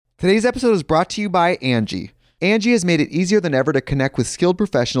Today's episode is brought to you by Angie. Angie has made it easier than ever to connect with skilled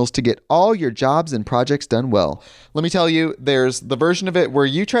professionals to get all your jobs and projects done well. Let me tell you, there's the version of it where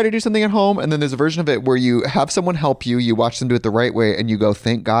you try to do something at home, and then there's a version of it where you have someone help you, you watch them do it the right way, and you go,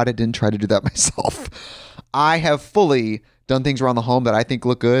 thank God I didn't try to do that myself. I have fully done things around the home that I think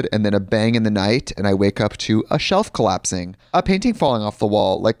look good, and then a bang in the night, and I wake up to a shelf collapsing, a painting falling off the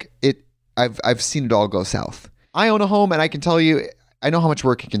wall. I've seen it all go south. I own a home, and I can tell you, I know how much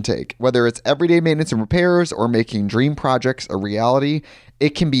work it can take. Whether it's everyday maintenance and repairs or making dream projects a reality,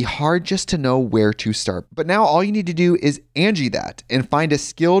 it can be hard just to know where to start. But now all you need to do is Angie that and find a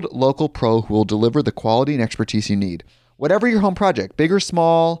skilled local pro who will deliver the quality and expertise you need. Whatever your home project, big or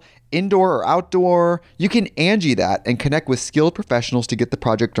small, indoor or outdoor, you can Angie that and connect with skilled professionals to get the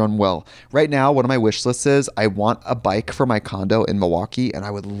project done well. Right now, one of my wish lists is I want a bike for my condo in Milwaukee, and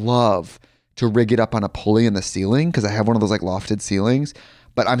I would love to rig it up on a pulley in the ceiling because I have one of those like lofted ceilings,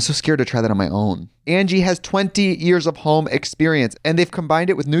 but I'm so scared to try that on my own. Angie has 20 years of home experience, and they've combined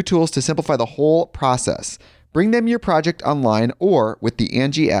it with new tools to simplify the whole process. Bring them your project online or with the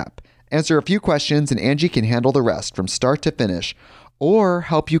Angie app. Answer a few questions and Angie can handle the rest from start to finish, or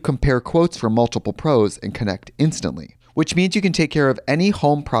help you compare quotes from multiple pros and connect instantly, which means you can take care of any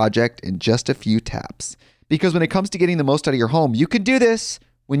home project in just a few taps. Because when it comes to getting the most out of your home, you can do this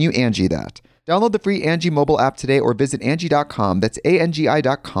when you Angie that. Download the free Angie mobile app today or visit Angie.com. That's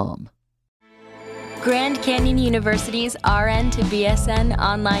ANGI.com. Grand Canyon University's RN to BSN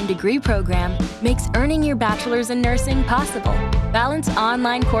online degree program makes earning your bachelor's in nursing possible. Balance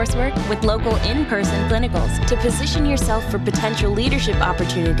online coursework with local in-person clinicals to position yourself for potential leadership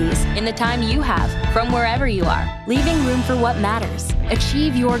opportunities in the time you have from wherever you are, leaving room for what matters.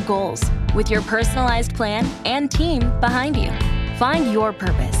 Achieve your goals with your personalized plan and team behind you. Find your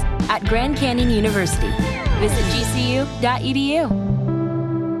purpose at Grand Canyon University. Visit gcu.edu.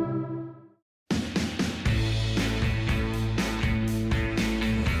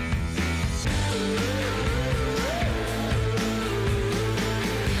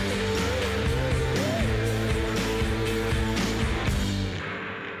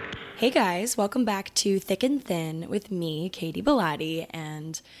 Hey guys, welcome back to Thick and Thin with me, Katie Bellotti,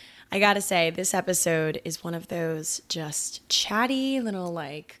 and I gotta say, this episode is one of those just chatty little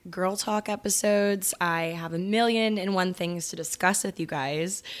like girl talk episodes. I have 1,000,001 things to discuss with you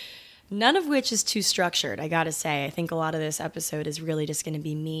guys, none of which is too structured, I gotta say. I think a lot of this episode is really just gonna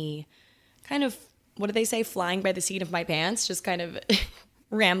be me kind of, what do they say, flying by the seat of my pants, just kind of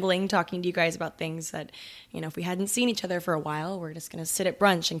rambling, talking to you guys about things that, you know, if we hadn't seen each other for a while, we're just going to sit at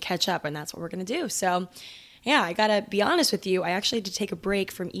brunch and catch up, and that's what we're going to do. So, yeah, I got to be honest with you. I actually had to take a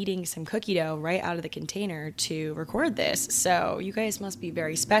break from eating some cookie dough right out of the container to record this. So you guys must be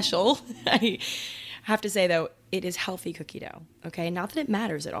very special. I have to say, though, it is healthy cookie dough, okay? Not that it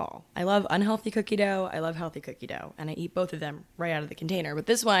matters at all. I love unhealthy cookie dough. I love healthy cookie dough, and I eat both of them right out of the container. But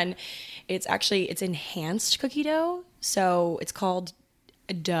this one, it's enhanced cookie dough. So it's called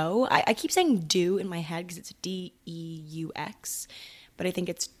dough. I keep saying do in my head because it's DEUX, but I think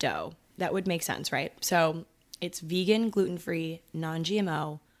it's dough. That would make sense, right? So it's vegan, gluten-free,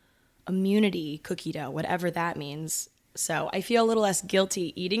 non-GMO, immunity cookie dough, whatever that means. So I feel a little less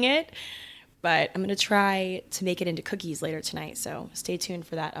guilty eating it, but I'm going to try to make it into cookies later tonight. So stay tuned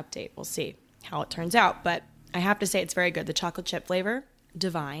for that update. We'll see how it turns out. But I have to say it's very good. The chocolate chip flavor,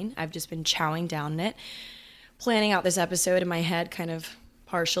 divine. I've just been chowing down on it, planning out this episode in my head kind of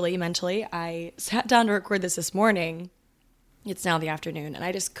partially mentally. I sat down to record this morning. It's now the afternoon, and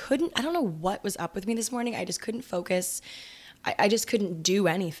I don't know what was up with me this morning. I just couldn't focus. I just couldn't do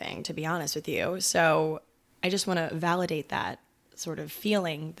anything, to be honest with you. So I just want to validate that sort of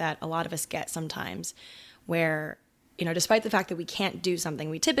feeling that a lot of us get sometimes where, you know, despite the fact that we can't do something,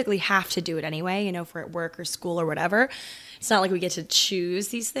 we typically have to do it anyway, you know, if we're at work or school or whatever. It's not like we get to choose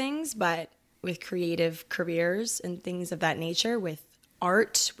these things, but with creative careers and things of that nature, with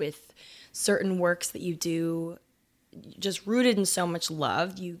art, with certain works that you do just rooted in so much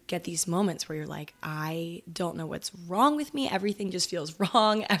love, you get these moments where you're like, I don't know what's wrong with me. Everything just feels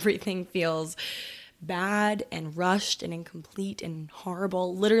wrong. Everything feels bad and rushed and incomplete and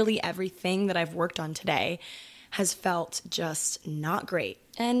horrible. Literally everything that I've worked on today has felt just not great.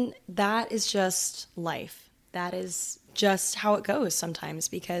 And that is just life. That is just how it goes sometimes,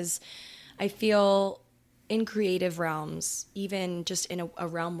 because I feel in creative realms, even just in a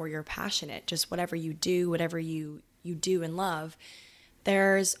realm where you're passionate, just whatever you do and love,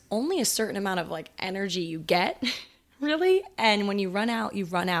 there's only a certain amount of like energy you get, really. And when you run out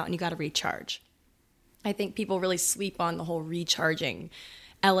and you got to recharge. I think people really sleep on the whole recharging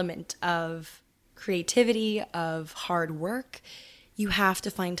element of creativity, of hard work. you have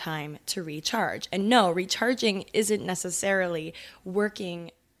to find time to recharge. And no, recharging isn't necessarily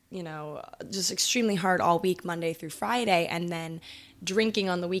working, just extremely hard all week, Monday through Friday, and then drinking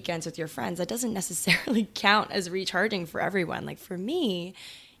on the weekends with your friends. That doesn't necessarily count as recharging for everyone. Like for me,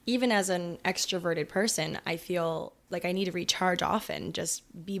 even as an extroverted person, I feel like I need to recharge often, just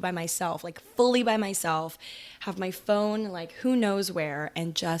be by myself, like fully by myself, have my phone like who knows where,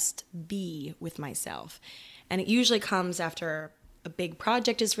 and just be with myself. And it usually comes after a big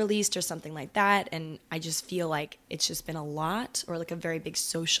project is released or something like that, and I just feel like it's just been a lot, or like a very big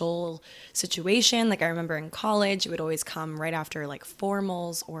social situation. Like I remember in college, it would always come right after like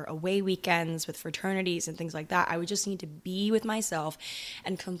formals or away weekends with fraternities and things like that. I would just need to be with myself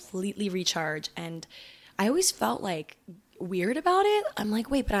and completely recharge. And I always felt like weird about it. I'm like,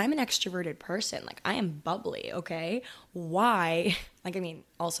 wait, but I'm an extroverted person. Like I am bubbly, okay? Why? Like, I mean,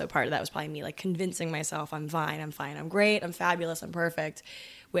 also part of that was probably me like convincing myself I'm fine, I'm great, I'm fabulous, I'm perfect,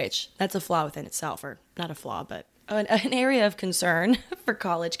 which that's a flaw within itself, or not a flaw, but an area of concern for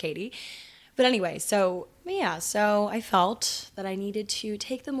college Katie. But anyway, so I felt that I needed to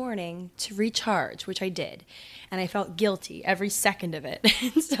take the morning to recharge, which I did. And I felt guilty every second of it.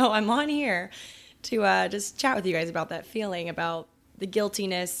 And so I'm on here to just chat with you guys about that feeling, about the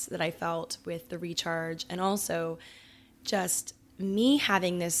guiltiness that I felt with the recharge, and also just me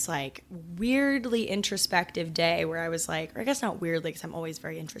having this like weirdly introspective day where I was like, or I guess not weirdly, because I'm always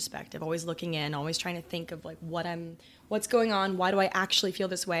very introspective, always looking in, always trying to think of like what's going on, why do I actually feel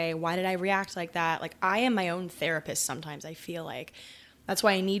this way, why did I react like that? Like I am my own therapist sometimes. I feel like that's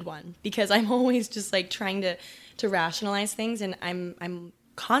why I need one, because I'm always just like trying to rationalize things, and I'm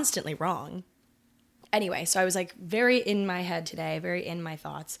constantly wrong. Anyway, so I was like very in my head today, very in my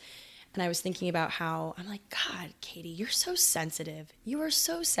thoughts. And I was thinking about how I'm like, God, Katie, you're so sensitive. You are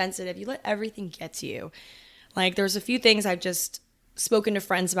so sensitive. You let everything get to you. Like there's a few things I've just spoken to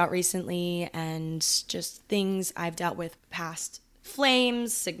friends about recently, and just things I've dealt with past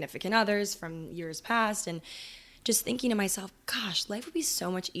flames, significant others from years past. And just thinking to myself, gosh, life would be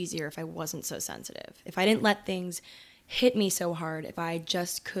so much easier if I wasn't so sensitive. If I didn't let things hit me so hard, if I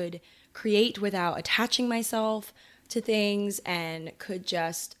just could create without attaching myself to things, and could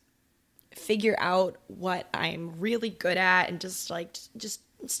just figure out what I'm really good at, and just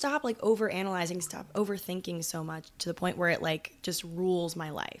stop like over analyzing, stop overthinking so much to the point where it like just rules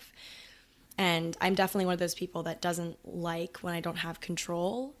my life. And I'm definitely one of those people that doesn't like when I don't have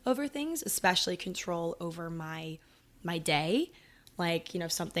control over things, especially control over my day. Like,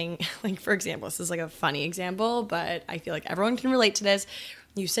 something like, for example, this is like a funny example, but I feel like everyone can relate to this.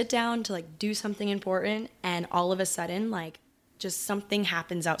 You sit down to like do something important, and all of a sudden, like just something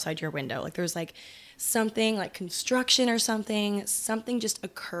happens outside your window. Like there's like something like construction or something just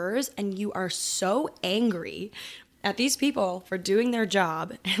occurs, and you are so angry at these people for doing their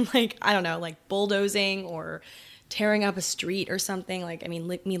job and like, I don't know, like bulldozing or tearing up a street or something. Like, I mean,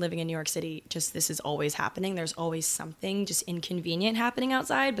 me living in New York City, just this is always happening. There's always something just inconvenient happening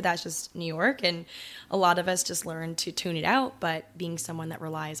outside, but that's just New York. And a lot of us just learn to tune it out. But being someone that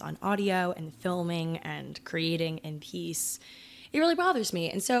relies on audio and filming and creating in peace, it really bothers me.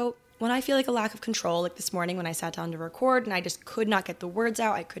 And so when I feel like a lack of control, like this morning when I sat down to record and I just could not get the words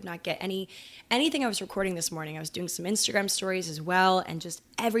out, I could not get anything I was recording this morning. I was doing some Instagram stories as well, and just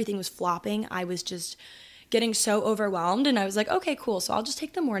everything was flopping. I was just getting so overwhelmed, and I was like, okay, cool. So I'll just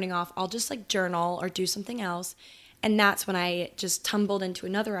take the morning off. I'll just like journal or do something else. And that's when I just tumbled into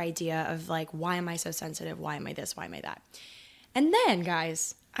another idea of like, why am I so sensitive? Why am I this? Why am I that? And then,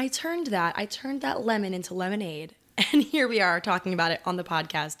 guys, I turned that lemon into lemonade. And here we are talking about it on the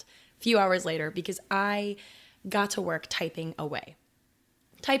podcast a few hours later, because I got to work typing away.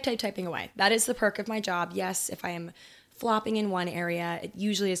 Typing away. That is the perk of my job. Yes, if I am flopping in one area, it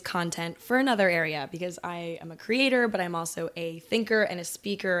usually is content for another area, because I am a creator, but I'm also a thinker and a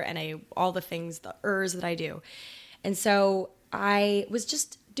speaker and all the things, the ers that I do. And so I was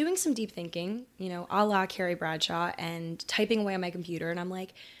just doing some deep thinking, a la Carrie Bradshaw, and typing away on my computer. And I'm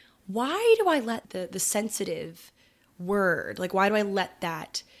like, why do I let the sensitive word, like why do I let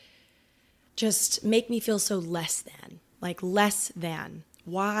that just make me feel so less than? Like less than.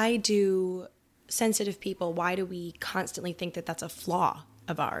 Why do sensitive people, why do we constantly think that that's a flaw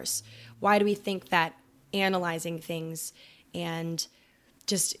of ours? Why do we think that analyzing things and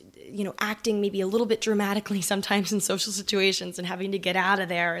just, acting maybe a little bit dramatically sometimes in social situations and having to get out of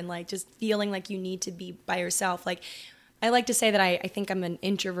there and like just feeling like you need to be by yourself? Like, I like to say that I think I'm an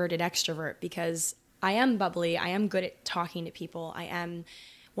introverted extrovert, because I am bubbly. I am good at talking to people. I am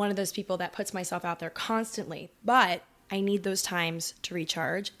one of those people that puts myself out there constantly, but I need those times to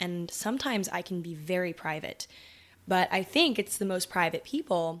recharge. And sometimes I can be very private. But I think it's the most private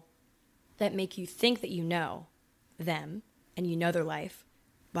people that make you think that you know them and you know their life,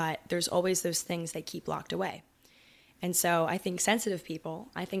 but there's always those things they keep locked away. And so I think sensitive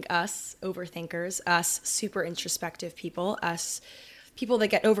people, I think us overthinkers, us super introspective people, us people that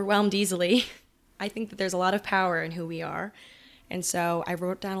get overwhelmed easily, I think that there's a lot of power in who we are. And so I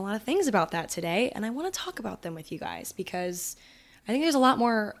wrote down a lot of things about that today, and I want to talk about them with you guys because I think there's a lot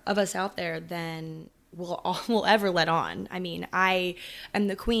more of us out there than we'll ever let on. I mean, I am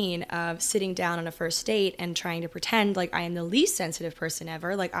the queen of sitting down on a first date and trying to pretend like I am the least sensitive person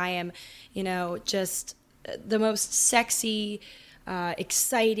ever. Like I am, just the most sexy,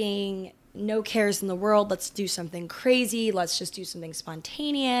 exciting, no cares in the world. Let's do something crazy. Let's just do something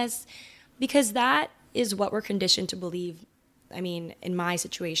spontaneous. Because that is what we're conditioned to believe. I mean, in my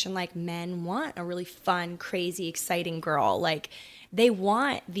situation, like men want a really fun, crazy, exciting girl. Like they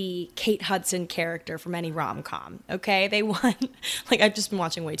want the Kate Hudson character from any rom-com, okay? They want, like I've just been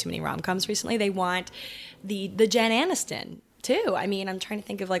watching way too many rom-coms recently. They want the Jen Aniston too. I mean, I'm trying to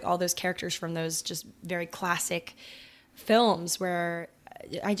think of like all those characters from those just very classic films where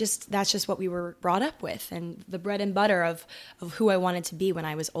that's just what we were brought up with, and the bread and butter of who I wanted to be when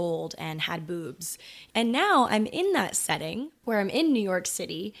I was old and had boobs. And now I'm in that setting where I'm in New York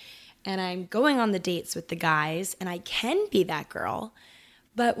City and I'm going on the dates with the guys and I can be that girl.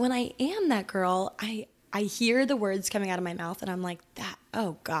 But when I am that girl, I hear the words coming out of my mouth and I'm like,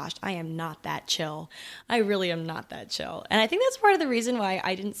 oh gosh, I am not that chill. I really am not that chill. And I think that's part of the reason why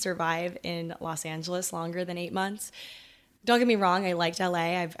I didn't survive in Los Angeles longer than 8 months. Don't get me wrong, I liked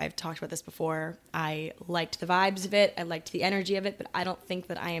LA. I've talked about this before. I liked the vibes of it. I liked the energy of it, but I don't think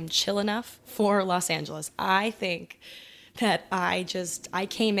that I am chill enough for Los Angeles. I think that I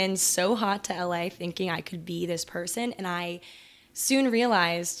came in so hot to LA thinking I could be this person, and I soon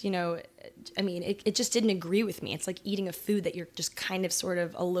realized, it just didn't agree with me. It's like eating a food that you're just kind of sort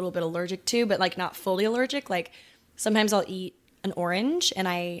of a little bit allergic to, but like not fully allergic. Like sometimes I'll eat an orange and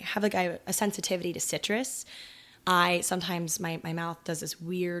I have like a sensitivity to citrus. Sometimes my mouth does this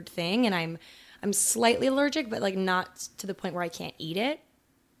weird thing and I'm slightly allergic, but like not to the point where I can't eat it.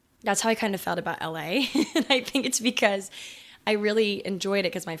 That's how I kind of felt about LA. And I think it's because I really enjoyed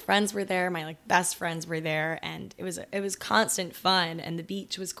it because my friends were there, my like best friends were there, and it was constant fun and the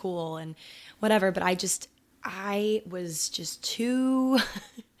beach was cool and whatever, but I was just too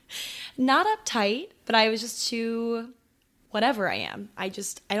not uptight, but I was just too whatever I am. I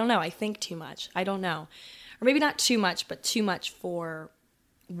don't know, I think too much. I don't know. Or maybe not too much, but too much for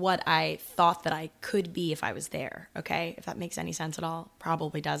what I thought that I could be if I was there, okay? If that makes any sense at all,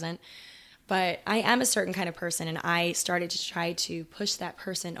 probably doesn't. But I am a certain kind of person, and I started to try to push that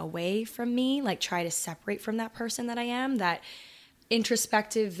person away from me, like try to separate from that person that I am, that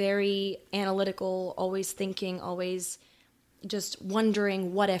introspective, very analytical, always thinking, always just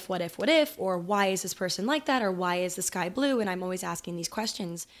wondering what if, or why is this person like that, or why is the sky blue? And I'm always asking these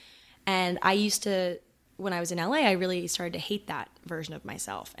questions. And I used to, when I was in LA, I really started to hate that version of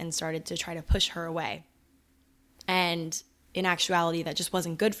myself and started to try to push her away. And in actuality, that just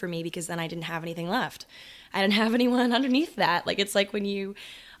wasn't good for me because then I didn't have anything left. I didn't have anyone underneath that. Like, it's like when you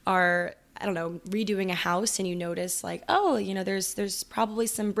are, I don't know, redoing a house and you notice like, oh, there's probably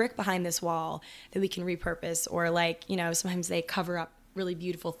some brick behind this wall that we can repurpose. Or like, sometimes they cover up really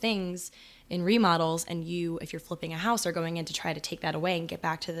beautiful things in remodels, and you, if you're flipping a house, are going in to try to take that away and get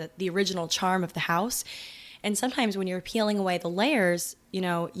back to the original charm of the house. And sometimes when you're peeling away the layers,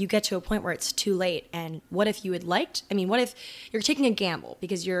 you get to a point where it's too late. And what if you what if you're taking a gamble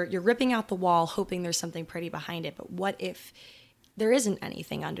because you're ripping out the wall hoping there's something pretty behind it, but what if there isn't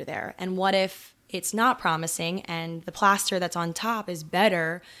anything under there? And what if it's not promising and the plaster that's on top is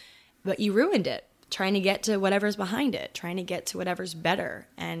better, but you ruined it? Trying to get to whatever's behind it, trying to get to whatever's better,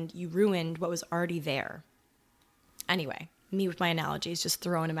 and you ruined what was already there. Anyway, me with my analogies, just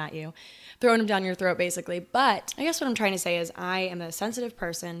throwing them at you, throwing them down your throat basically. But I guess what I'm trying to say is I am a sensitive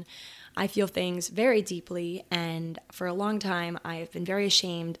person. I feel things very deeply, and for a long time I've been very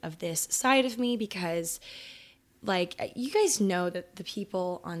ashamed of this side of me because like you guys know that the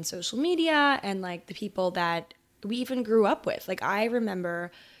people on social media and like the people that we even grew up with, like I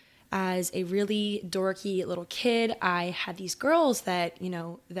remember as a really dorky little kid, I had these girls that,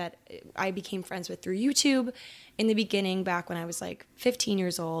 that I became friends with through YouTube in the beginning, back when I was like 15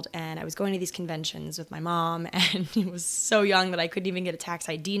 years old, and I was going to these conventions with my mom, and it was so young that I couldn't even get a tax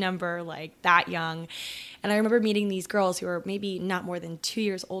ID number, like that young. And I remember meeting these girls who were maybe not more than 2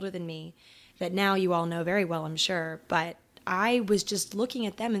 years older than me, that now you all know very well, I'm sure, but I was just looking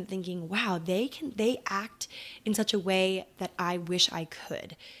at them and thinking, wow, they act in such a way that I wish I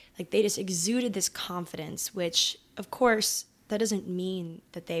could. Like they just exuded this confidence, which of course that doesn't mean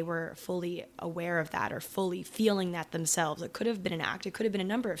that they were fully aware of that or fully feeling that themselves. It could have been an act. It could have been a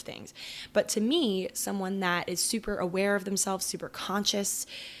number of things. But to me, someone that is super aware of themselves, super conscious,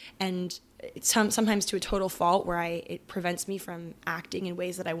 and sometimes to a total fault where it prevents me from acting in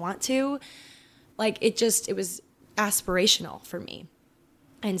ways that I want to, like it was aspirational for me.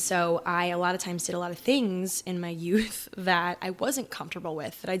 And so I a lot of times did a lot of things in my youth that I wasn't comfortable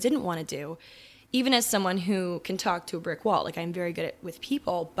with, that I didn't want to do. Even as someone who can talk to a brick wall, like I'm very good with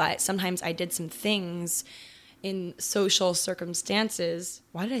people, but sometimes I did some things in social circumstances.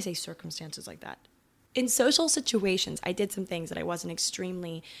 Why did I say circumstances like that? In social situations, I did some things that I wasn't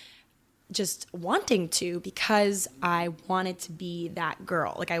extremely just wanting to, because I wanted to be that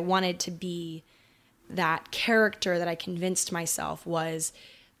girl. Like I wanted to be that character that I convinced myself was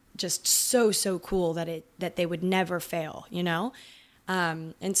just so cool that they would never fail, you know?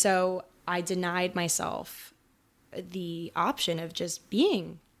 And so I denied myself the option of just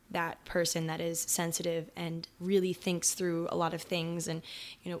being that person that is sensitive and really thinks through a lot of things and,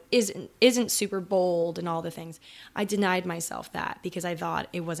 you know, isn't super bold and all the things. I denied myself that because I thought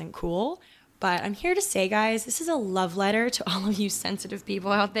it wasn't cool. But I'm here to say, guys, this is a love letter to all of you sensitive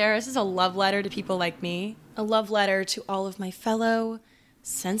people out there. This is a love letter to people like me. A love letter to all of my fellow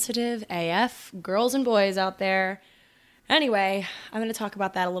sensitive AF girls and boys out there. Anyway, I'm going to talk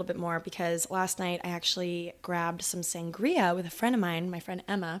about that a little bit more because last night I actually grabbed some sangria with a friend of mine, my friend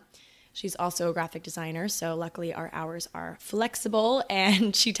Emma. She's also a graphic designer, so luckily our hours are flexible.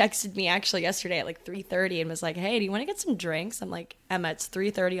 And she texted me actually yesterday at like 3:30 and was like, hey, do you want to get some drinks? I'm like, Emma, it's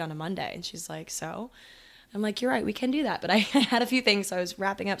 3:30 on a Monday. And she's like, so? I'm like, you're right, we can do that. But I had a few things, so I was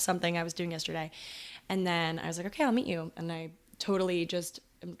wrapping up something I was doing yesterday. And then I was like, okay, I'll meet you. And I totally just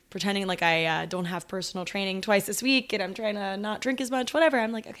am pretending like I don't have personal training twice this week and I'm trying to not drink as much, whatever.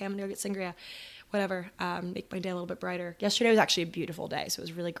 I'm like, okay, I'm gonna go get sangria, whatever, make my day a little bit brighter. Yesterday was actually a beautiful day, so it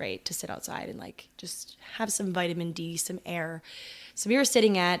was really great to sit outside and like just have some vitamin D, some air. So we were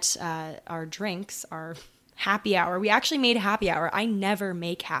sitting at our drinks, our happy hour. We actually made happy hour. I never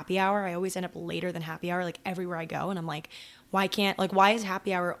make happy hour. I always end up later than happy hour, like everywhere I go. And I'm like, why is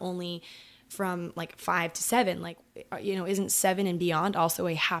happy hour only from like 5 to 7? Like, you know, isn't 7 and beyond also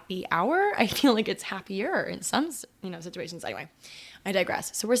a happy hour? I feel like it's happier in some, you know, situations. Anyway, I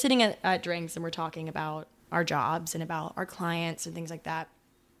digress. So we're sitting at drinks and we're talking about our jobs and about our clients and things like that,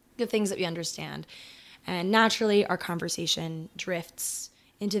 the things that we understand. And naturally, our conversation drifts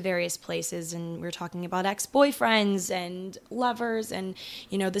into various places, and we're talking about ex-boyfriends and lovers and,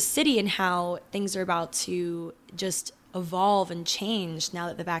 you know, the city and how things are about to just evolve and change now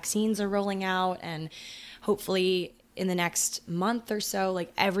that the vaccines are rolling out, and hopefully in the next month or so,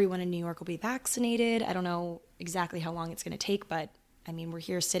 like everyone in New York will be vaccinated. I don't know exactly how long it's going to take, but I mean, we're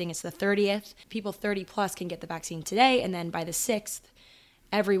here sitting, it's the 30th. People 30 plus can get the vaccine today, and then by the 6th,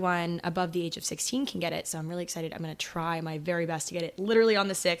 everyone above the age of 16 can get it. So I'm really excited. I'm going to try my very best to get it literally on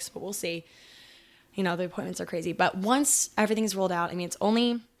the 6th, but we'll see. You know, the appointments are crazy. But once everything's rolled out, I mean, it's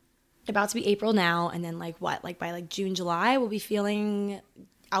only about to be April now, and then like by like June, July, we'll be feeling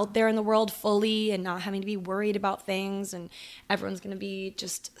out there in the world fully and not having to be worried about things, and everyone's going to be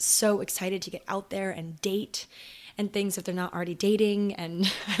just so excited to get out there and date and things if they're not already dating.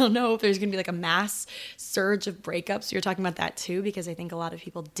 And I don't know if there's going to be like a mass surge of breakups. You're talking about that too, because I think a lot of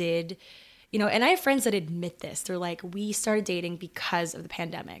people did, you know, and I have friends that admit this. They're like, we started dating because of the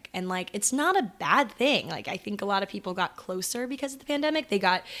pandemic. And like, it's not a bad thing. Like, I think a lot of people got closer because of the pandemic. They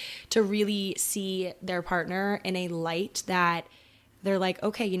got to really see their partner in a light that they're like,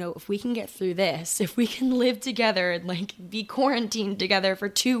 okay, you know, if we can get through this, if we can live together and like be quarantined together for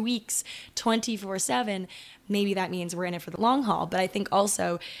 2 weeks, 24/7, maybe that means we're in it for the long haul. But I think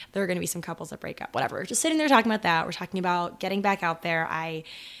also there are going to be some couples that break up, whatever. We're just sitting there talking about that. We're talking about getting back out there. I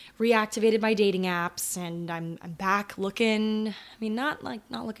reactivated my dating apps and I'm back looking, I mean, not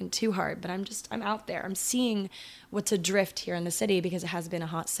looking too hard, but I'm out there. I'm seeing what's adrift here in the city, because it has been a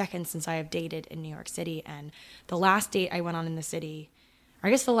hot second since I have dated in New York City. And the last date I went on in the city, or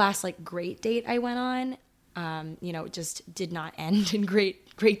I guess the last like great date I went on, you know, just did not end in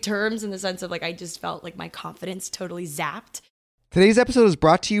great terms, in the sense of like, I just felt like my confidence totally zapped. Today's episode is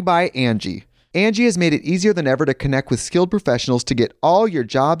brought to you by Angie. Angie has made it easier than ever to connect with skilled professionals to get all your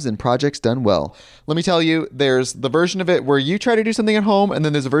jobs and projects done well. Let me tell you, there's the version of it where you try to do something at home, and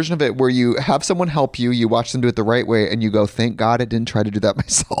then there's a version of it where you have someone help you, you watch them do it the right way, and you go, thank God I didn't try to do that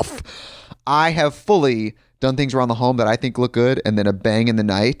myself. I have fully done things around the home that I think look good, and then a bang in the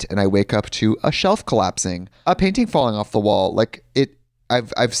night, and I wake up to a shelf collapsing, a painting falling off the wall. Like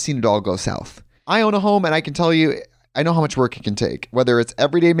I've seen it all go south. I own a home, and I can tell you, I know how much work it can take. Whether it's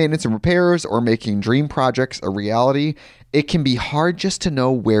everyday maintenance and repairs or making dream projects a reality, it can be hard just to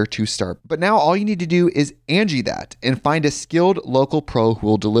know where to start. But now all you need to do is Angie that and find a skilled local pro who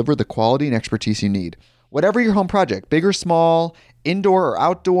will deliver the quality and expertise you need. Whatever your home project, big or small, indoor or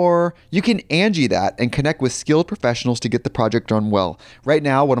outdoor, you can Angie that and connect with skilled professionals to get the project done well. Right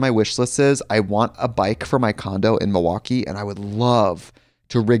now, one of my wish lists is I want a bike for my condo in Milwaukee, and I would love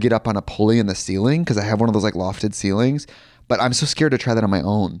to rig it up on a pulley in the ceiling because I have one of those like lofted ceilings, but I'm so scared to try that on my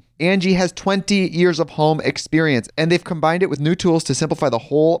own. Angie has 20 years of home experience, and they've combined it with new tools to simplify the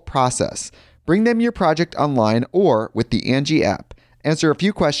whole process. Bring them your project online or with the Angie app. Answer a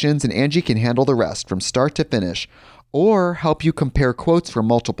few questions and Angie can handle the rest from start to finish, or help you compare quotes from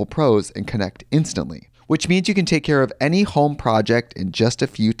multiple pros and connect instantly, which means you can take care of any home project in just a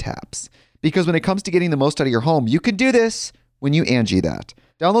few taps. Because when it comes to getting the most out of your home, you can do this when you Angie that.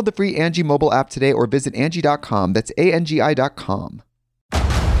 Download the free Angie mobile app today or visit Angie.com. That's ANGI.com.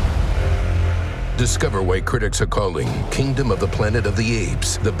 Discover why critics are calling Kingdom of the Planet of the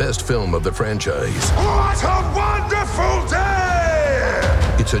Apes the best film of the franchise. What a wonderful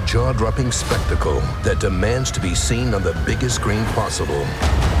day! It's a jaw-dropping spectacle that demands to be seen on the biggest screen possible.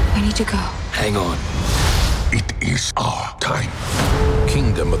 I need to go. Hang on. It is our time.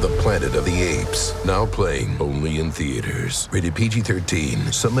 Kingdom of the Planet of the Apes. Now playing only in theaters. Rated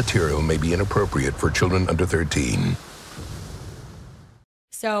PG-13. Some material may be inappropriate for children under 13.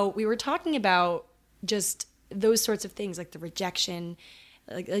 So we were talking about just those sorts of things, like the rejection.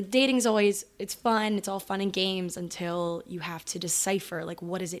 Like dating's always, it's fun, it's all fun and games until you have to decipher, like,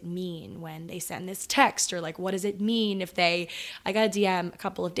 what does it mean when they send this text? Or like, what does it mean if I got a DM a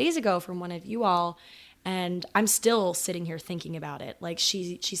couple of days ago from one of you all, and I'm still sitting here thinking about it. Like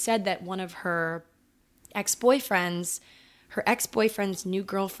she said that one of her ex-boyfriend's new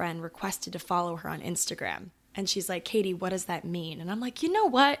girlfriend requested to follow her on Instagram. And she's like, Katie, what does that mean? And I'm like, you know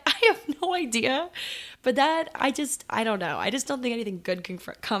what? I have no idea. But I don't know. I just don't think anything good can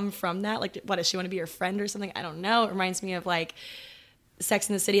come from that. Like, what, does she want to be your friend or something? I don't know. It reminds me of like Sex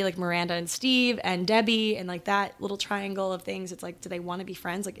and the City, like Miranda and Steve and Debbie and like that little triangle of things. It's like, do they want to be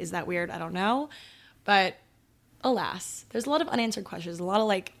friends? Like, is that weird? I don't know. But alas, there's a lot of unanswered questions, a lot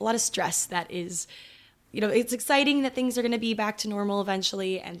of stress that is, it's exciting that things are going to be back to normal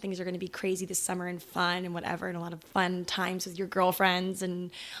eventually and things are going to be crazy this summer and fun and whatever, and a lot of fun times with your girlfriends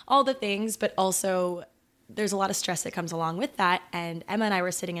and all the things. But also there's a lot of stress that comes along with that. And Emma and I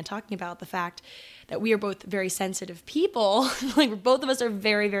were sitting and talking about the fact that we are both very sensitive people. Like, both of us are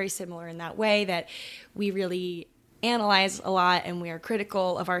very, very similar in that way, that we really analyze a lot and we are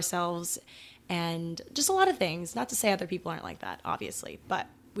critical of ourselves and just a lot of things. Not to say other people aren't like that, obviously, but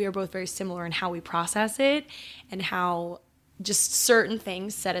we are both very similar in how we process it and how just certain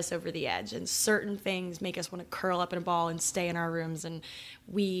things set us over the edge and certain things make us want to curl up in a ball and stay in our rooms. And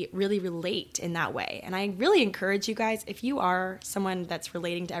we really relate in that way. And I really encourage you guys, if you are someone that's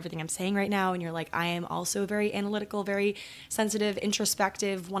relating to everything I'm saying right now and you're like, I am also very analytical, very sensitive,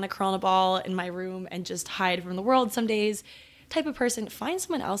 introspective, want to curl in a ball in my room and just hide from the world some days type of person, find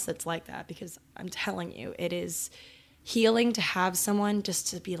someone else that's like that, because I'm telling you, it is healing to have someone just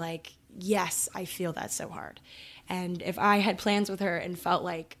to be like, yes, I feel that so hard. And if I had plans with her and felt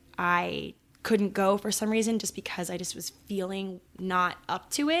like I couldn't go for some reason just because I just was feeling not up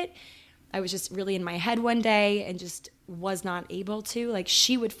to it, I was just really in my head one day and just was not able to, like,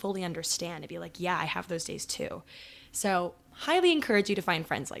 she would fully understand and be like, yeah, I have those days too. So highly encourage you to find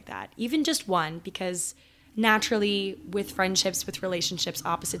friends like that, even just one, because naturally with friendships, with relationships,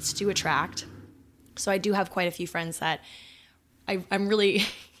 opposites do attract. So I do have quite a few friends that I'm really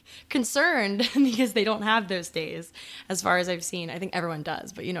concerned because they don't have those days as far as I've seen. I think everyone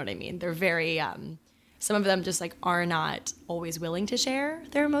does, but you know what I mean? They're very, some of them just like are not always willing to share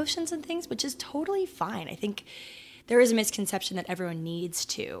their emotions and things, which is totally fine. I think there is a misconception that everyone needs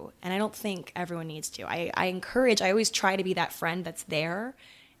to, and I don't think everyone needs to. I always try to be that friend that's there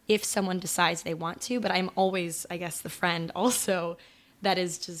if someone decides they want to, but I'm always, I guess, the friend also that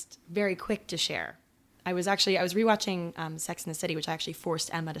is just very quick to share. I was rewatching Sex and the City, which I actually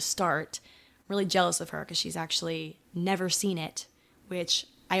forced Emma to start. I'm really jealous of her because she's actually never seen it, which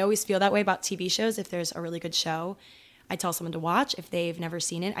I always feel that way about TV shows. If there's a really good show, I tell someone to watch. If they've never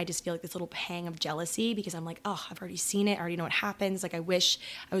seen it, I just feel like this little pang of jealousy because I'm like, oh, I've already seen it. I already know what happens. Like, I wish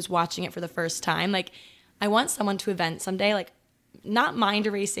I was watching it for the first time. Like, I want someone to event someday, like, not mind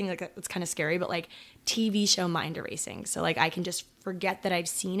erasing, like it's kind of scary, but like TV show mind erasing. So like I can just forget that I've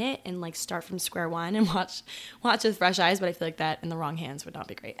seen it and like start from square one and watch with fresh eyes. But I feel like that in the wrong hands would not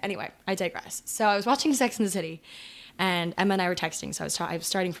be great. Anyway, I digress. So I was watching Sex and the City and Emma and I were texting. So I was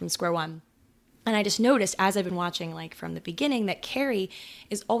starting from square one And I just noticed as I've been watching, like from the beginning, that Carrie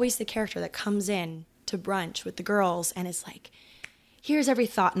is always the character that comes in to brunch with the girls and is like, here's every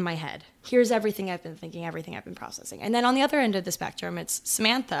thought in my head. Here's everything I've been thinking, everything I've been processing. And then on the other end of the spectrum, it's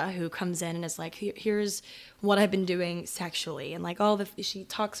Samantha who comes in and is like, here's what I've been doing sexually. And like she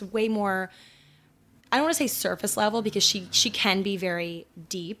talks way more, I don't want to say surface level, because she can be very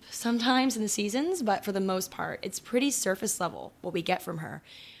deep sometimes in the seasons, but for the most part, it's pretty surface level what we get from her.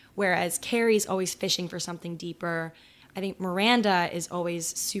 Whereas Carrie's always fishing for something deeper. I think Miranda is always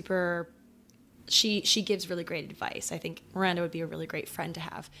super, she gives really great advice. I think Miranda would be a really great friend to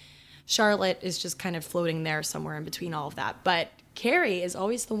have. Charlotte is just kind of floating there somewhere in between all of that. But Carrie is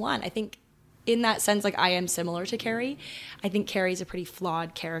always the one. I think in that sense, like I am similar to Carrie. I think Carrie's a pretty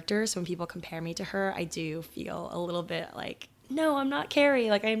flawed character. So when people compare me to her, I do feel a little bit like, no, I'm not Carrie.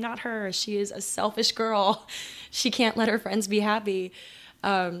 Like, I'm not her. She is a selfish girl. She can't let her friends be happy.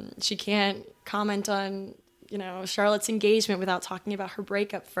 She can't comment on, Charlotte's engagement without talking about her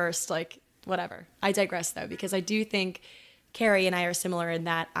breakup first. Like, whatever. I digress, though, because I do think Carrie and I are similar in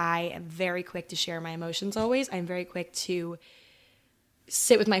that I am very quick to share my emotions always. I'm very quick to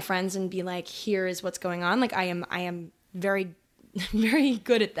sit with my friends and be like, here is what's going on. Like, I am very, very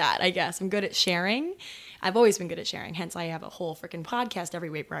good at that, I guess. I'm good at sharing. I've always been good at sharing. Hence, I have a whole freaking podcast every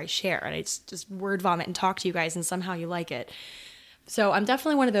week where I share. And I just word vomit and talk to you guys, and somehow you like it. So I'm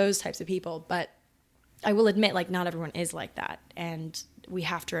definitely one of those types of people, but I will admit, like, not everyone is like that. And we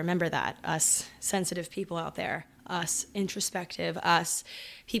have to remember that, us sensitive people out there, us introspective, us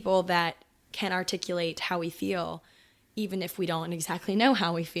people that can articulate how we feel, even if we don't exactly know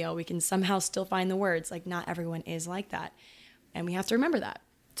how we feel, we can somehow still find the words. Like, not everyone is like that. And we have to remember that.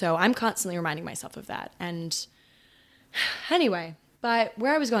 So I'm constantly reminding myself of that. And anyway, but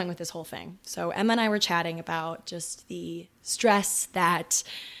where I was going with this whole thing. So Emma and I were chatting about just the stress that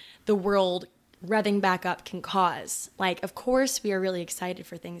the world revving back up can cause. Like, of course, we are really excited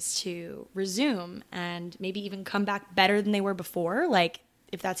for things to resume and maybe even come back better than they were before. Like,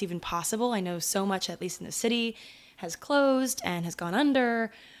 if that's even possible. I know so much, at least in the city, has closed and has gone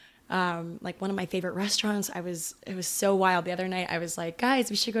under. Like one of my favorite restaurants, it was so wild. The other night I was like, guys,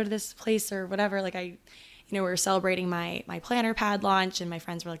 we should go to this place or whatever. Like we were celebrating my planner pad launch, and my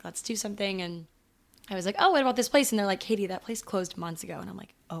friends were like, let's do something. And I was like, oh, what about this place? And they're like, Katie, that place closed months ago. And I'm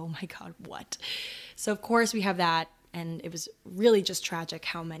like, oh my God, what? So of course we have that. And it was really just tragic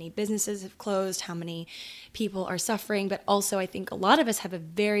how many businesses have closed, how many people are suffering. But also I think a lot of us have a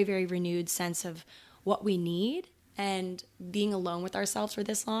very, very renewed sense of what we need. And being alone with ourselves for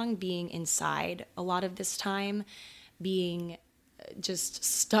this long, being inside a lot of this time, being just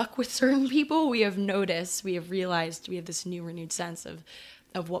stuck with certain people, we have noticed, we have realized we have this new renewed sense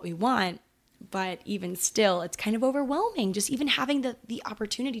of what we want. But even still, it's kind of overwhelming, just even having the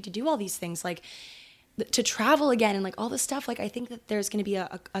opportunity to do all these things, like to travel again and like all this stuff. Like, I think that there's going to be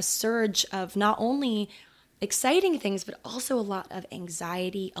a surge of not only exciting things, but also a lot of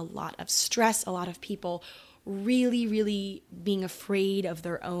anxiety, a lot of stress, a lot of people really, really being afraid of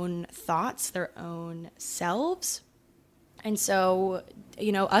their own thoughts, their own selves. And so,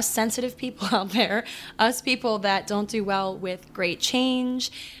 us sensitive people out there, us people that don't do well with great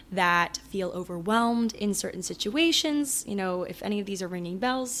change, that feel overwhelmed in certain situations, if any of these are ringing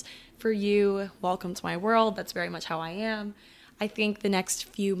bells for you, welcome to my world. That's very much how I am. I think the next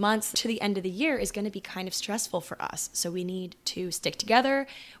few months to the end of the year is going to be kind of stressful for us. So we need to stick together.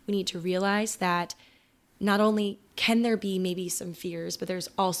 We need to realize that not only can there be maybe some fears, but there's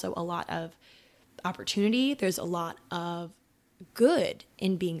also a lot of opportunity. There's a lot of good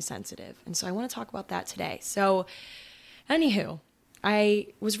in being sensitive. And so I want to talk about that today. So anywho, I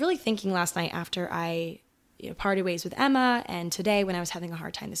was really thinking last night after I parted ways with Emma, and today when I was having a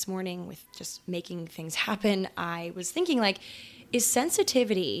hard time this morning with just making things happen, I was thinking, like, is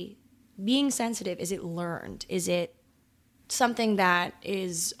sensitivity, being sensitive, is it learned? Is it something that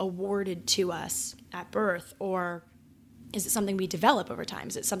is awarded to us at birth, or is it something we develop over time?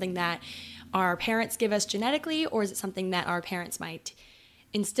 Is it something that our parents give us genetically, or is it something that our parents might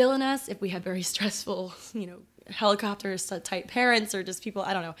instill in us if we have very stressful, helicopter type parents, or just people,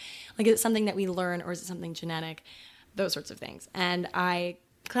 I don't know. Like, is it something that we learn, or is it something genetic? Those sorts of things. And I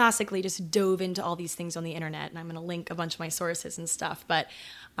classically just dove into all these things on the internet, and I'm going to link a bunch of my sources and stuff. But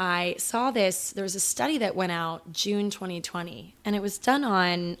I saw there was a study that went out June 2020, and it was done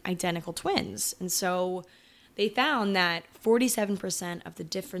on identical twins. And so they found that 47% of the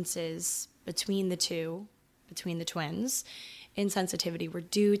differences between the twins in sensitivity were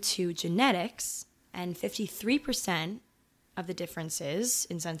due to genetics, and 53% of the differences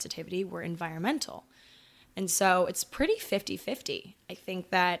in sensitivity were environmental. And so it's pretty 50-50. I think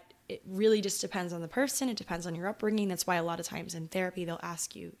that it really just depends on the person. It depends on your upbringing. That's why a lot of times in therapy, they'll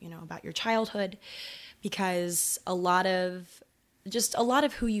ask you, about your childhood, because a lot of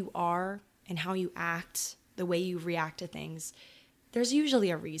who you are and how you act, the way you react to things, there's usually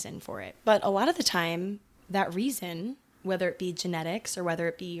a reason for it. But a lot of the time, that reason, whether it be genetics or whether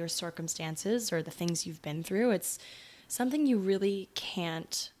it be your circumstances or the things you've been through, it's something you really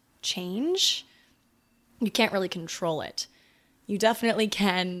can't change. You can't really control it. You definitely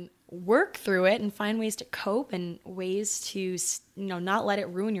can work through it and find ways to cope and ways to, not let it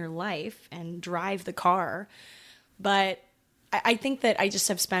ruin your life and drive the car. But I think that I just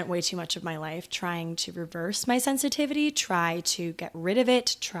have spent way too much of my life trying to reverse my sensitivity, try to get rid of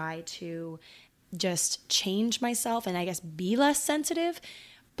it, try to just change myself and I guess be less sensitive.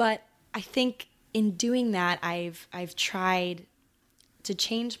 But I think in doing that, I've tried to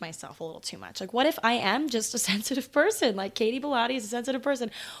change myself a little too much. Like, what if I am just a sensitive person? Like, Katie Bellotti is a sensitive person.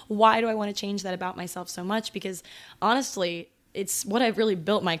 Why do I want to change that about myself so much? Because honestly, it's what I've really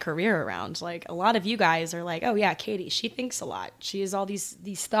built my career around. Like, a lot of you guys are like, oh yeah, Katie, she thinks a lot. She has all these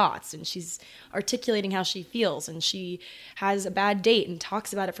thoughts and she's articulating how she feels and she has a bad date and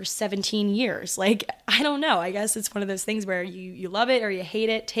talks about it for 17 years. Like, I don't know. I guess it's one of those things where you love it or you hate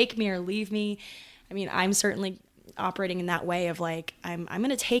it. Take me or leave me. I mean, I'm certainly operating in that way of like, I'm going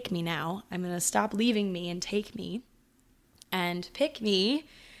to take me now. I'm going to stop leaving me and take me and pick me.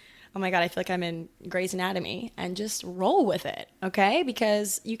 Oh my God, I feel like I'm in Grey's Anatomy, and just roll with it, okay?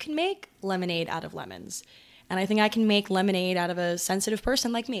 Because you can make lemonade out of lemons. And I think I can make lemonade out of a sensitive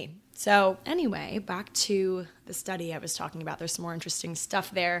person like me. So anyway, back to the study I was talking about. There's some more interesting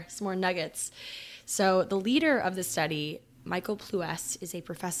stuff there, some more nuggets. So the leader of the study, Michael Pluess, is a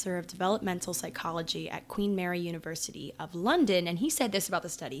professor of developmental psychology at Queen Mary University of London, and he said this about the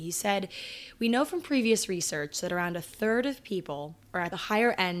study. He said, "We know from previous research that around a third of people are at the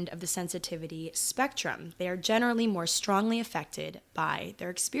higher end of the sensitivity spectrum. They are generally more strongly affected by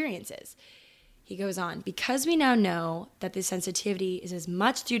their experiences." He goes on, "Because we now know that this sensitivity is as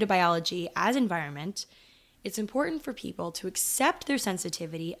much due to biology as environment, it's important for people to accept their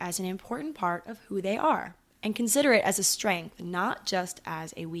sensitivity as an important part of who they are and consider it as a strength, not just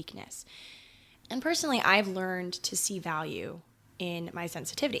as a weakness." And personally, I've learned to see value in my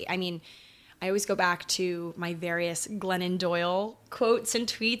sensitivity. I mean, I always go back to my various Glennon Doyle quotes and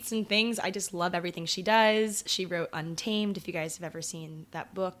tweets and things. I just love everything she does. She wrote Untamed, if you guys have ever seen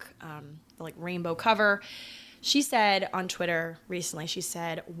that book, the like rainbow cover. She said on Twitter recently, she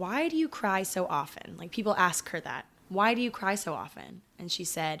said, "Why do you cry so often?" Like, people ask her that. "Why do you cry so often?" And she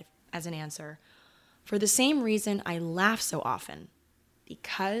said, as an answer, "For the same reason I laugh so often,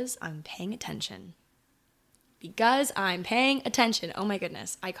 because I'm paying attention." Because I'm paying attention. Oh my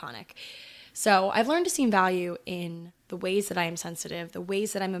goodness, iconic. So I've learned to see value in the ways that I am sensitive, the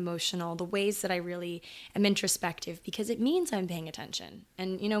ways that I'm emotional, the ways that I really am introspective, because it means I'm paying attention.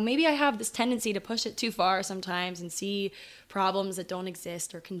 And, maybe I have this tendency to push it too far sometimes and see problems that don't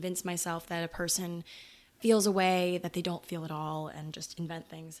exist, or convince myself that a person feels a way that they don't feel at all and just invent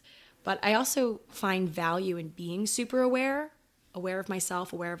things. But I also find value in being super aware of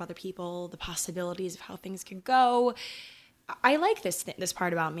myself, aware of other people, the possibilities of how things could go. I like this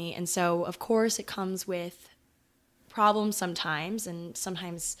part about me. And so, of course, it comes with problems sometimes, and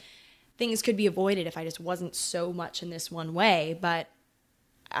sometimes things could be avoided if I just wasn't so much in this one way. But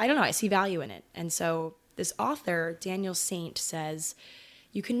I don't know, I see value in it. And so this author, Daniel Saint, says,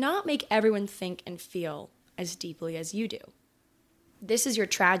 "You cannot make everyone think and feel as deeply as you do. This is your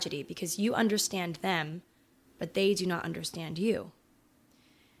tragedy because you understand them, but they do not understand you."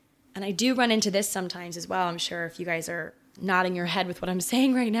 And I do run into this sometimes as well. I'm sure if you guys are nodding your head with what I'm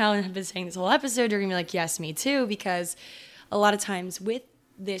saying right now and have been saying this whole episode, you're gonna be like, yes, me too, because a lot of times with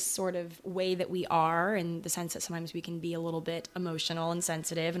this sort of way that we are, in the sense that sometimes we can be a little bit emotional and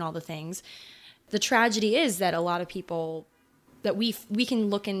sensitive and all the things, the tragedy is that a lot of people, that we can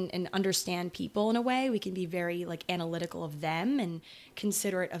look and understand people in a way. We can be very like analytical of them and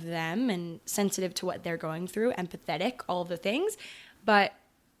considerate of them and sensitive to what they're going through, empathetic, all of the things. But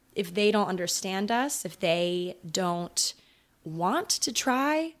if they don't understand us, if they don't want to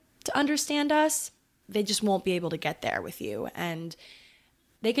try to understand us, they just won't be able to get there with you. And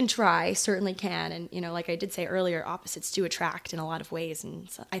they can try, certainly can. And, like I did say earlier, opposites do attract in a lot of ways. And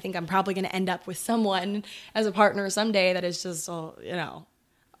so I think I'm probably going to end up with someone as a partner someday that is just,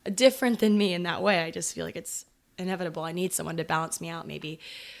 different than me in that way. I just feel like it's inevitable. I need someone to balance me out maybe.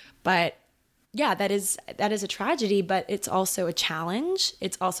 But yeah, that is a tragedy, but it's also a challenge.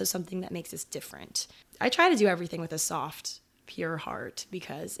 It's also something that makes us different. I try to do everything with a soft, pure heart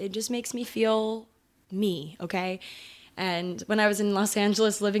because it just makes me feel me, okay? And when I was in Los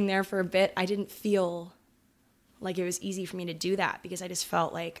Angeles living there for a bit, I didn't feel like it was easy for me to do that because I just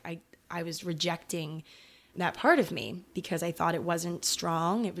felt like I was rejecting that part of me because I thought it wasn't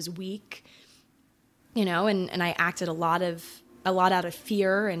strong, it was weak, and I acted a lot out of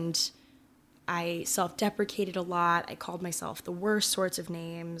fear, and I self-deprecated a lot. I called myself the worst sorts of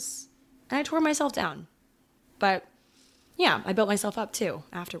names, and I tore myself down. But yeah, I built myself up too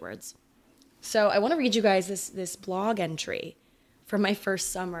afterwards. So I want to read you guys this blog entry from my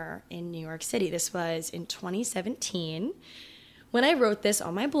first summer in New York City. This was in 2017. When I wrote this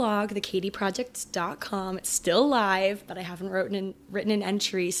on my blog, thekatieproject.com, it's still live, but I haven't written an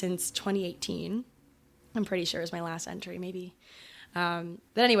entry since 2018. I'm pretty sure it was my last entry, maybe. But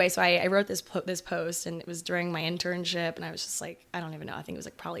anyway, so I wrote this post, and it was during my internship, and I was just like, I don't even know. I think it was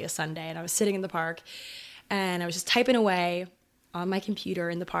like probably a Sunday, and I was sitting in the park, and I was just typing away on my computer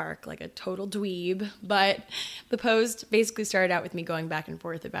in the park like a total dweeb. But the post basically started out with me going back and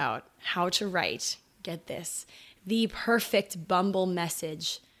forth about how to write, get this, the perfect Bumble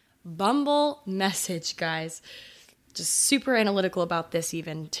message. Bumble message, guys. Just super analytical about this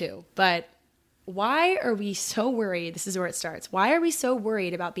even too. But why are we so worried? This is where it starts. Why are we so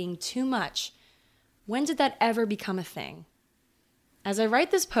worried about being too much? When did that ever become a thing? As I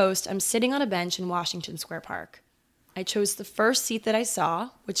write this post, I'm sitting on a bench in Washington Square Park. I chose the first seat that I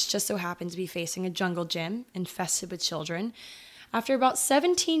saw, which just so happened to be facing a jungle gym infested with children. After about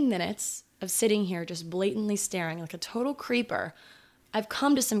 17 minutes of sitting here just blatantly staring like a total creeper, I've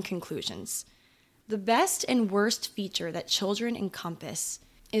come to some conclusions. The best and worst feature that children encompass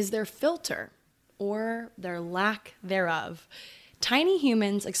is their filter, or their lack thereof. Tiny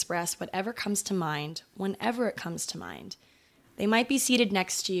humans express whatever comes to mind, whenever it comes to mind. They might be seated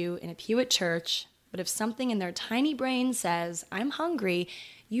next to you in a pew at church, but if something in their tiny brain says, I'm hungry,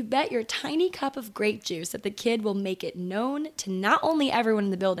 you bet your tiny cup of grape juice that the kid will make it known to not only everyone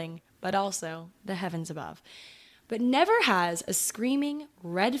in the building, but also the heavens above. But never has a screaming,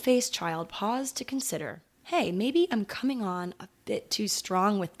 red-faced child paused to consider, hey, maybe I'm coming on a bit too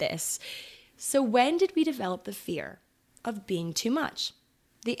strong with this. So when did we develop the fear of being too much?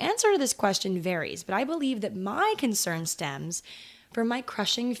 The answer to this question varies, but I believe that my concern stems from my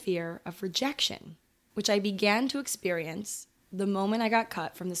crushing fear of rejection, which I began to experience the moment I got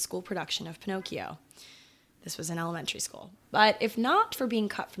cut from the school production of Pinocchio. This was in elementary school. But if not for being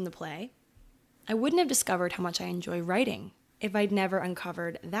cut from the play, I wouldn't have discovered how much I enjoy writing. If I'd never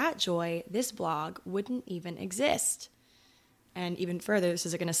uncovered that joy, this blog wouldn't even exist. And even further, this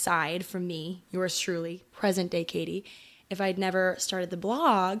is like an aside from me, yours truly, present day Katie. If I'd never started the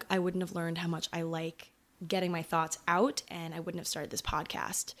blog, I wouldn't have learned how much I like getting my thoughts out, and I wouldn't have started this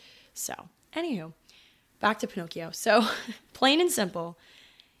podcast. So, anywho, back to Pinocchio. So, plain and simple,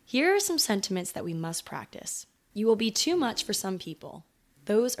 here are some sentiments that we must practice. You will be too much for some people.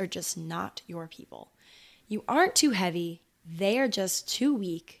 Those are just not your people. You aren't too heavy. They are just too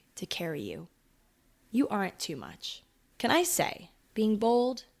weak to carry you. You aren't too much. Can I say, being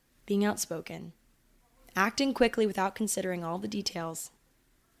bold, being outspoken, acting quickly without considering all the details,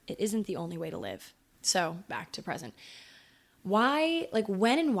 it isn't the only way to live. So, back to present. Why,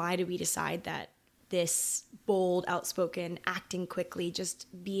 when and why do we decide that this bold, outspoken, acting quickly, just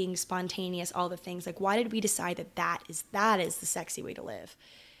being spontaneous, all the things, why did we decide that that is the sexy way to live?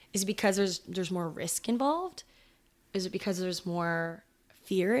 Is it because there's more risk involved? Is it because there's more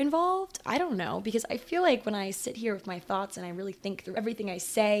fear involved? I don't know, because I feel like when I sit here with my thoughts and I really think through everything I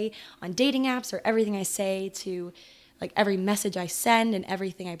say on dating apps, or everything I say to every message I send and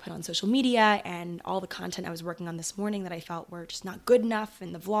everything I put on social media and all the content I was working on this morning that I felt were just not good enough,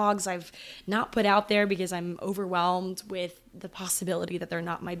 and the vlogs I've not put out there because I'm overwhelmed with the possibility that they're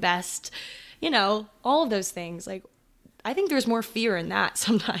not my best, all of those things. I think there's more fear in that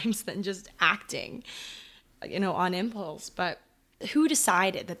sometimes than just acting, on impulse. But who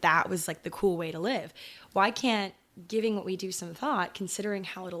decided that that was the cool way to live? Why can't giving what we do some thought, considering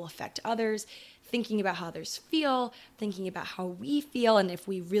how it'll affect others, thinking about how others feel, thinking about how we feel, and if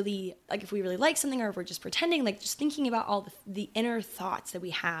we really like something, or if we're just pretending, just thinking about all the inner thoughts that we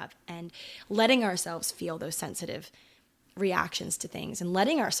have, and letting ourselves feel those sensitive reactions to things, and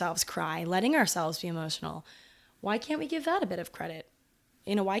letting ourselves cry, letting ourselves be emotional. Why can't we give that a bit of credit?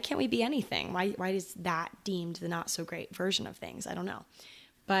 Why can't we be anything? Why is that deemed the not so great version of things? I don't know.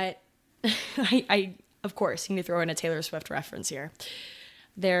 But I of course, you need to throw in a Taylor Swift reference here.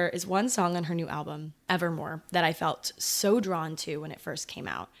 There is one song on her new album, Evermore, that I felt so drawn to when it first came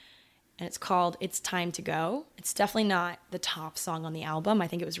out. And it's called It's Time to Go. It's definitely not the top song on the album. I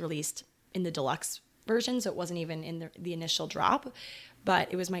think it was released in the deluxe version, so it wasn't even in the initial drop. But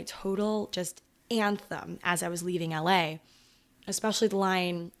it was my total just anthem as I was leaving LA, especially the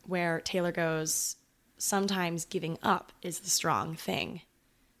line where Taylor goes, "Sometimes giving up is the strong thing."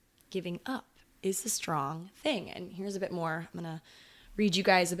 Giving up is the strong thing. And here's a bit more. I'm going to read you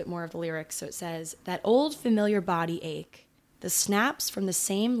guys a bit more of the lyrics. So it says, "That old familiar body ache, the snaps from the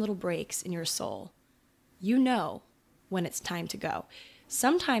same little breaks in your soul. You know when it's time to go.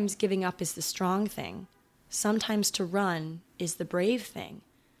 Sometimes giving up is the strong thing. Sometimes to run is the brave thing.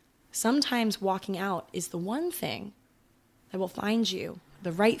 Sometimes walking out is the one thing that will find you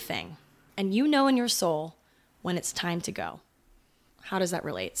the right thing. And you know in your soul when it's time to go." How does that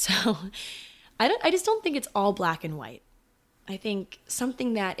relate? So I just don't think it's all black and white. I think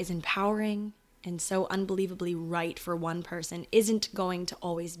something that is empowering and so unbelievably right for one person isn't going to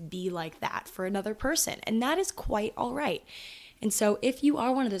always be like that for another person. And that is quite all right. And so if you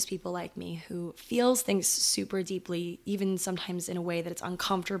are one of those people like me who feels things super deeply, even sometimes in a way that it's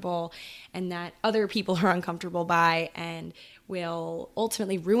uncomfortable and that other people are uncomfortable by and will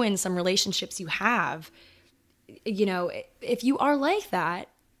ultimately ruin some relationships you have, you know, if you are like that,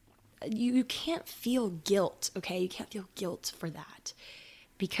 you can't feel guilt, okay? You can't feel guilt for that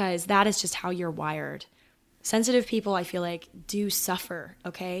because that is just how you're wired. Sensitive people, I feel like, do suffer,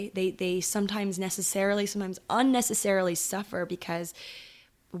 okay? They sometimes unnecessarily suffer because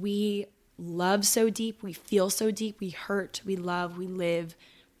we love so deep, we feel so deep, we hurt, we love, we live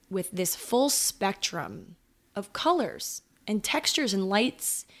with this full spectrum of colors and textures and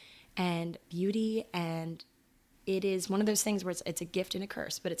lights and beauty, and it is one of those things where it's a gift and a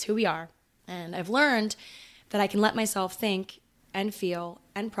curse, but it's who we are. And I've learned that I can let myself think and feel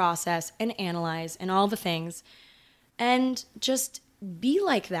and process and analyze and all the things and just be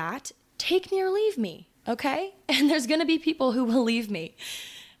like that. Take me or leave me, okay? And there's going to be people who will leave me.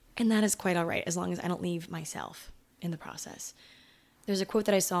 And that is quite all right as long as I don't leave myself in the process. There's a quote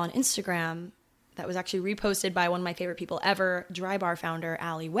that I saw on Instagram that was actually reposted by one of my favorite people ever, Drybar founder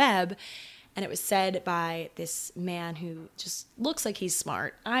Ali Webb. And it was said by this man who just looks like he's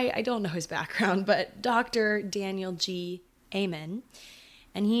smart. I don't know his background, but Dr. Daniel G. Amen.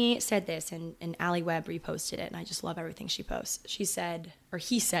 And he said this, and Ali Webb reposted it, and I just love everything she posts. He said,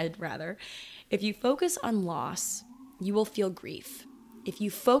 "If you focus on loss, you will feel grief. If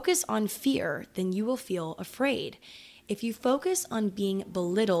you focus on fear, then you will feel afraid. If you focus on being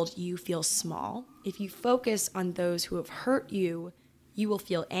belittled, you feel small. If you focus on those who have hurt you, you will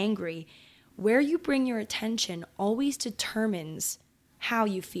feel angry. Where you bring your attention always determines how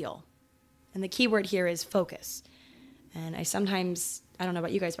you feel." And the key word here is focus. And I don't know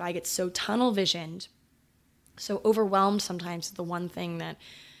about you guys, but I get so tunnel visioned, so overwhelmed sometimes with the one thing that,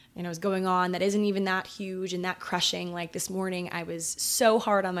 is going on that isn't even that huge and that crushing. Like this morning, I was so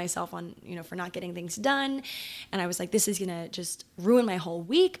hard on myself for not getting things done. And I was like, this is going to just ruin my whole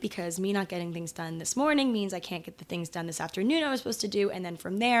week because me not getting things done this morning means I can't get the things done this afternoon I was supposed to do. And then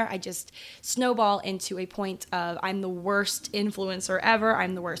from there, I just snowball into a point of I'm the worst influencer ever.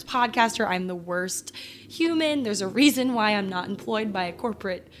 I'm the worst podcaster. I'm the worst human. There's a reason why I'm not employed by a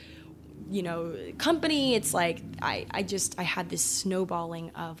corporate company. It's like I had this snowballing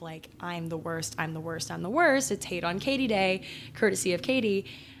of like I'm the worst. It's Hate on Katie Day, courtesy of Katie,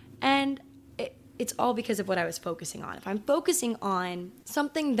 and it's all because of what I was focusing on. If I'm focusing on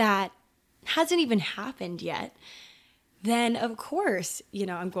something that hasn't even happened yet, then of course,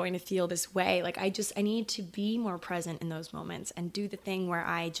 I'm going to feel this way. Like I need to be more present in those moments and do the thing where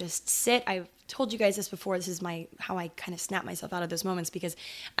I just sit. I've told you guys this before. This is how I kind of snap myself out of those moments, because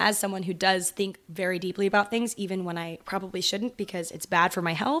as someone who does think very deeply about things, even when I probably shouldn't because it's bad for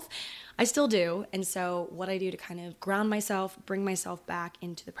my health, I still do. And so what I do to kind of ground myself, bring myself back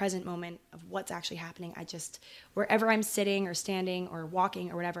into the present moment of what's actually happening, wherever I'm sitting or standing or walking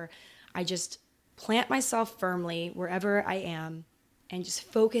or whatever, I just plant myself firmly wherever I am and just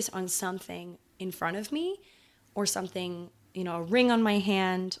focus on something in front of me or something, a ring on my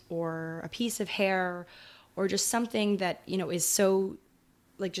hand or a piece of hair or just something that, is so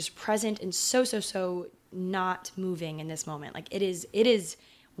like just present and so not moving in this moment. Like it is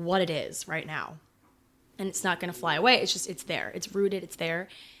what it is right now. And it's not going to fly away. It's there. It's rooted. It's there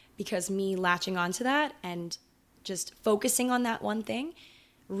because me latching onto that and just focusing on that one thing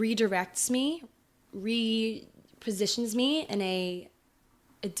redirects me, repositions me in a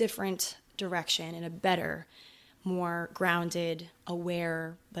different direction, in a better, more grounded,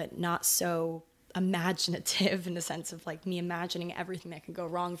 aware, but not so imaginative in the sense of like me imagining everything that could go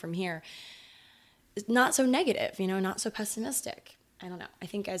wrong from here. It's not so negative, not so pessimistic. I don't know. I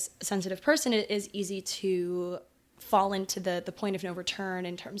think as a sensitive person, it is easy to fall into the point of no return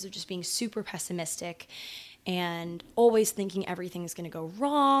in terms of just being super pessimistic and always thinking everything is going to go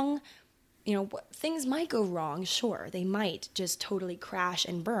wrong. things might go wrong. Sure, they might just totally crash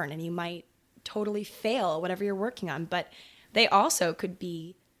and burn, and you might totally fail at whatever you're working on. But they also could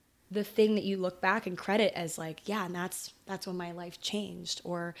be the thing that you look back and credit as like, yeah, and that's when my life changed,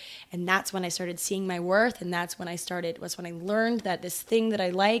 and that's when I started seeing my worth, and that's when I learned that this thing that I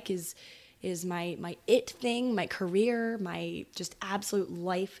like is my it thing, my career, my just absolute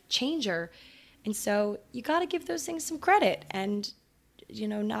life changer. And so you got to give those things some credit and,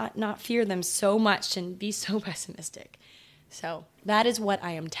 not fear them so much and be so pessimistic. So that is what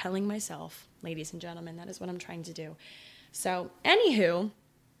I am telling myself, ladies and gentlemen. That is what I'm trying to do. So anywho,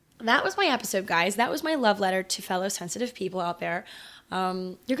 that was my episode, guys. That was my love letter to fellow sensitive people out there.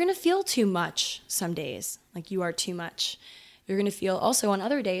 You're going to feel too much some days, like you are too much. You're going to feel also on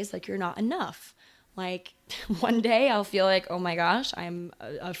other days like you're not enough. Like one day I'll feel like, oh my gosh, I'm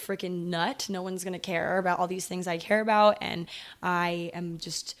a freaking nut. No one's going to care about all these things I care about. And I am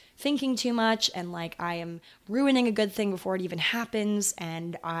just thinking too much. And like I am ruining a good thing before it even happens.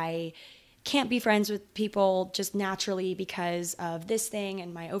 And I can't be friends with people just naturally because of this thing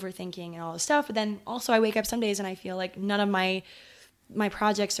and my overthinking and all this stuff. But then also I wake up some days and I feel like none of my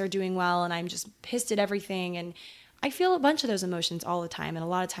projects are doing well. And I'm just pissed at everything. And I feel a bunch of those emotions all the time, and a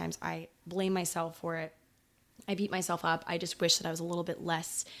lot of times I blame myself for it. I beat myself up. I just wish that I was a little bit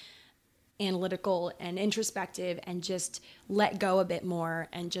less analytical and introspective and just let go a bit more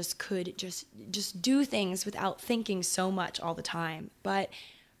and just could just do things without thinking so much all the time. But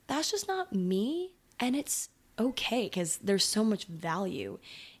that's just not me, and it's okay because there's so much value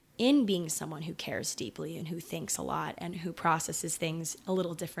in being someone who cares deeply and who thinks a lot and who processes things a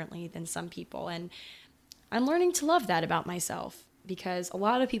little differently than some people. And I'm learning to love that about myself because a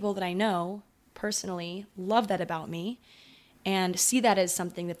lot of people that I know personally love that about me and see that as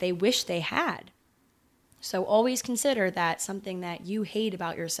something that they wish they had. So always consider that something that you hate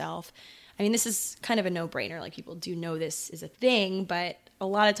about yourself. I mean, this is kind of a no-brainer. Like people do know this is a thing, but a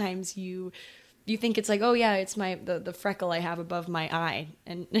lot of times you think it's like, oh yeah, it's the freckle I have above my eye.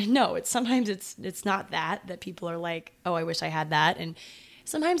 And no, sometimes it's not that people are like, oh, I wish I had that. And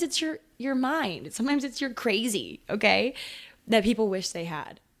sometimes it's your mind. Sometimes it's your crazy, okay, that people wish they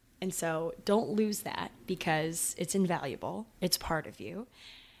had. And so don't lose that because it's invaluable. It's part of you.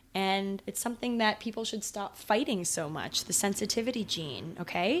 And it's something that people should stop fighting so much, the sensitivity gene,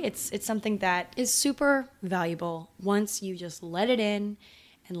 okay? It's something that is super valuable once you just let it in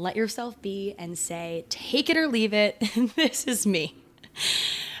and let yourself be and say, take it or leave it. This is me.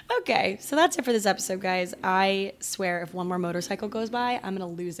 Okay, so that's it for this episode, guys. I swear if one more motorcycle goes by, I'm going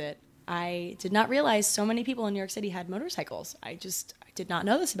to lose it. I did not realize so many people in New York City had motorcycles. I did not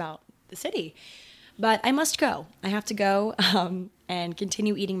know this about the city. But I must go. I have to go and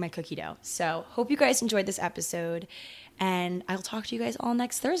continue eating my cookie dough. So hope you guys enjoyed this episode, and I'll talk to you guys all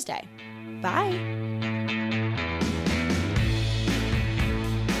next Thursday. Bye.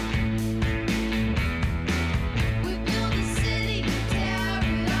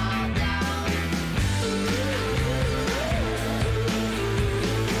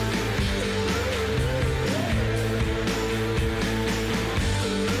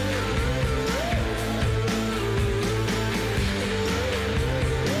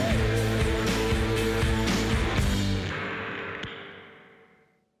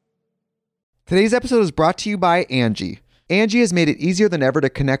 Today's episode is brought to you by Angie. Angie has made it easier than ever to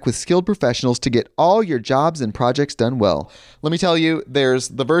connect with skilled professionals to get all your jobs and projects done well. Let me tell you, there's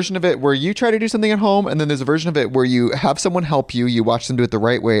the version of it where you try to do something at home, and then there's a version of it where you have someone help you, you watch them do it the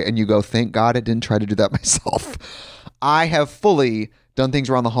right way, and you go, thank God I didn't try to do that myself. I have fully done things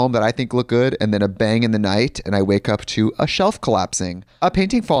around the home that I think look good, and then a bang in the night, and I wake up to a shelf collapsing, a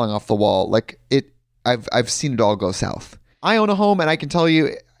painting falling off the wall. I've seen it all go south. I own a home, and I can tell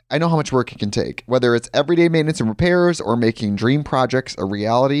you, I know how much work it can take. Whether it's everyday maintenance and repairs or making dream projects a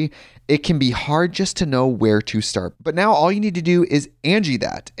reality, it can be hard just to know where to start. But now all you need to do is Angie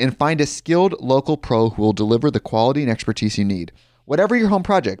that and find a skilled local pro who will deliver the quality and expertise you need. Whatever your home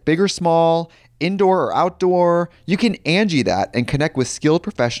project, big or small, indoor or outdoor, you can Angie that and connect with skilled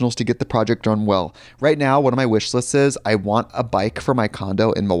professionals to get the project done well. Right now, one of my wish lists is I want a bike for my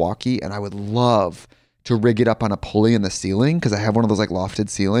condo in Milwaukee, and I would love to rig it up on a pulley in the ceiling because I have one of those like lofted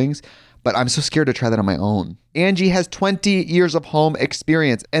ceilings, but I'm so scared to try that on my own. Angie has 20 years of home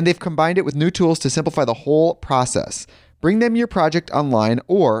experience, and they've combined it with new tools to simplify the whole process. Bring them your project online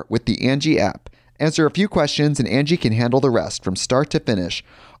or with the Angie app. Answer a few questions and Angie can handle the rest from start to finish,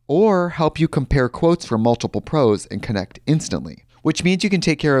 or help you compare quotes from multiple pros and connect instantly, which means you can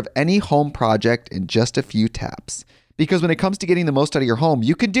take care of any home project in just a few taps. Because when it comes to getting the most out of your home,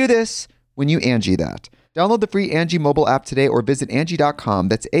 you can do this when you Angie that. Download the free Angie mobile app today or visit Angie.com.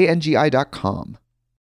 That's ANGI.com.